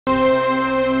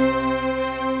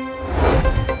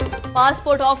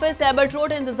Passport office Ebert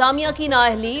road इंतजामिया की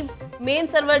नाअहली, main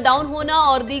server down होना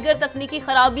और दीगर तकनीकी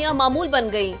खराबियां मामूल बन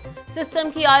गई। सिस्टम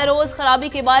की आए रोज खराबी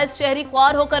के बायस शहरी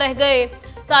ख्वार होकर रह गए।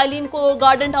 साइलिन को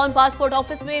गार्डन टाउन पासपोर्ट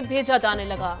ऑफिस में भेजा जाने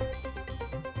लगा।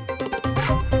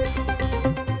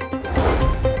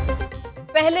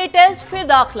 पहले टेस्ट फिर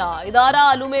दाखिला। इदारा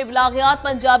आलूम इब्लागियात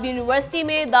पंजाब यूनिवर्सिटी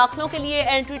में दाखिलों के लिए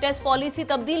एंट्री टेस्ट पॉलिसी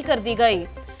तब्दील कर दी गई।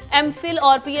 एमफिल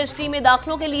और पीएचडी में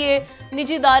दाखिलों के लिए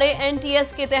निजी इदारे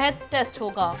एनटीएस के तहत टेस्ट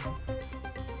होगा।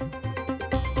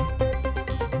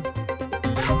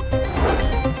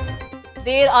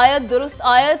 देर आयत दुरुस्त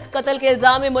आयत, कत्ल के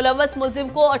इल्जाम में मुलव्वस मुल्जिम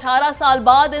को 18 साल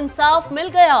बाद इंसाफ मिल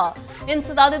गया।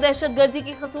 इंसदाद दहशतगर्दी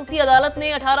की खसूसी अदालत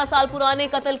ने 18 साल पुराने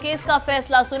कत्ल केस का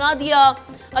फैसला सुना दिया।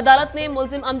 अदालत ने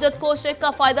मुल्जिम अमजद को शेख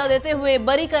का फायदा देते हुए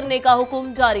बरी करने का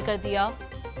हुक्म जारी कर दिया।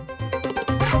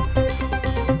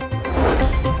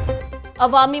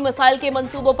 अवामी मसाइल के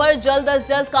मंसूबों पर जल्द अज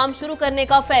जल्द काम शुरू करने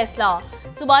का फैसला।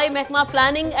 सूबाई महकमा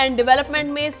प्लानिंग एंड डेवलपमेंट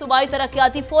में सूबाई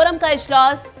तरक्याती फोरम का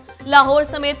इजलास। लाहौर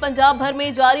समेत पंजाब भर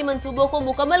में जारी मंसूबों को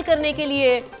मुकम्मल करने के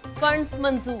लिए फंड्स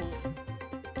मंजूर।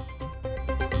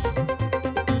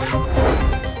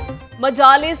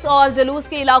 मजालिस और जलूस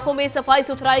के इलाकों में सफाई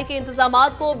सुथराई के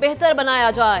इंतजामात को बेहतर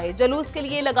बनाया जाए। जलूस के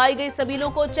लिए लगाई गई सबीलों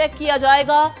को चेक किया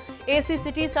जाएगा। एसी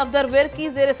सिटी सफदर विर्क की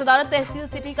जेर सदारत तहसील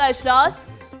सिटी का इजलास।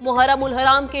 मुहर्रम उल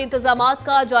हराम के इंतजामात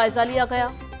का जायजा लिया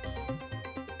गया।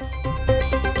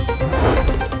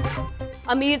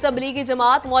 अमीर तबलीगी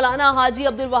जमात मौलाना हाजी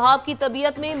अब्दुल वहाब की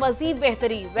तबीयत में मजीद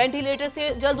बेहतरी, वेंटिलेटर से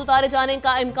जल्द उतारे जाने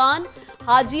का इम्कान।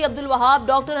 हाजी अब्दुल वहाब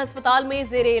डॉक्टर अस्पताल में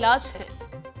जेरे इलाज है।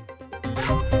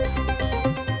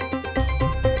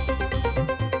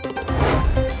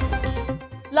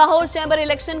 लाहौर चैम्बर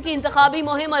इलेक्शन की इंतखाबी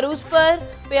मुहिम अरूज पर।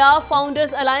 प्याफ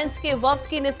फाउंडर्स अलायंस के वफ्द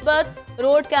की निस्बत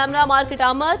रोड कैमरा मार्केट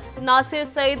आमद। नासिर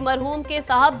सईद मरहूम के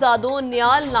साहबजादों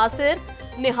निहाल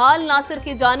नासिर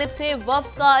की जानिब से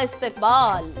वफ्द का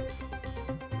इस्तकबाल।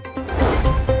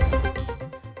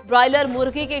 ब्रायलर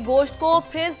मुर्गी के गोश्त को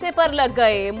फिर से पर लग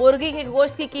गए। मुर्गी के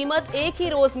गोश्त की कीमत एक ही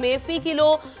रोज में फी किलो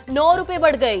 9 रुपए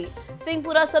बढ़ गई।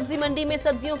 सिंहपुरा सब्जी मंडी में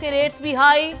सब्जियों के रेट्स भी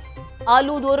हाई।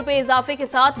 आलू 2 रुपए इजाफे के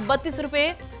साथ 32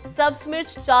 रुपए, सब्ज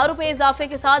मिर्च 4 रुपए इजाफे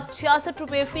के साथ 66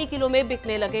 रुपए फी किलो में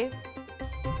बिकने लगे।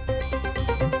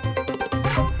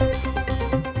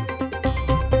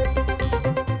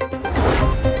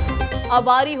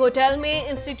 अबारी होटल में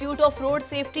institute of road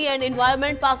safety and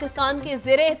environment Pakistan के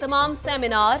ज़ेरे एहतमाम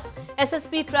seminar.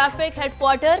 SSP traffic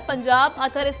headquarter Punjab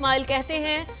अतर इस्माइल कहते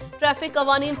हैं, ट्रैफिक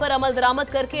कवानीन पर अमल दरामद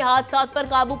करके हादसात पर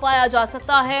काबू पाया जा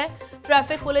सकता है।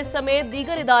 ट्रैफिक पुलिस समेत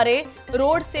दीगर इदारे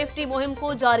रोड सेफ्टी मुहिम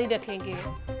को जारी रखेंगे।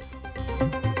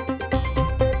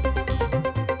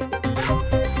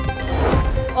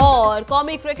 और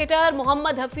कौमी क्रिकेटर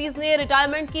मोहम्मद हफीज ने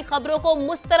रिटायरमेंट की खबरों को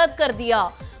मुस्तरद कर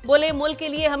दिया। बोले, मुल्क के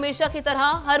लिए हमेशा की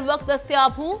तरह हर वक्त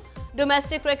दस्तयाब हूँ।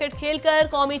 डोमेस्टिक क्रिकेट खेलकर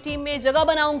कौमी टीम में जगह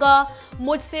बनाऊंगा।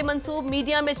 मुझसे मंसूब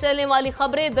मीडिया में चलने वाली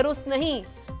खबरें दुरुस्त नहीं।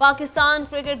 पाकिस्तान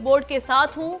क्रिकेट बोर्ड के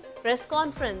साथ हूँ। Press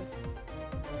conference.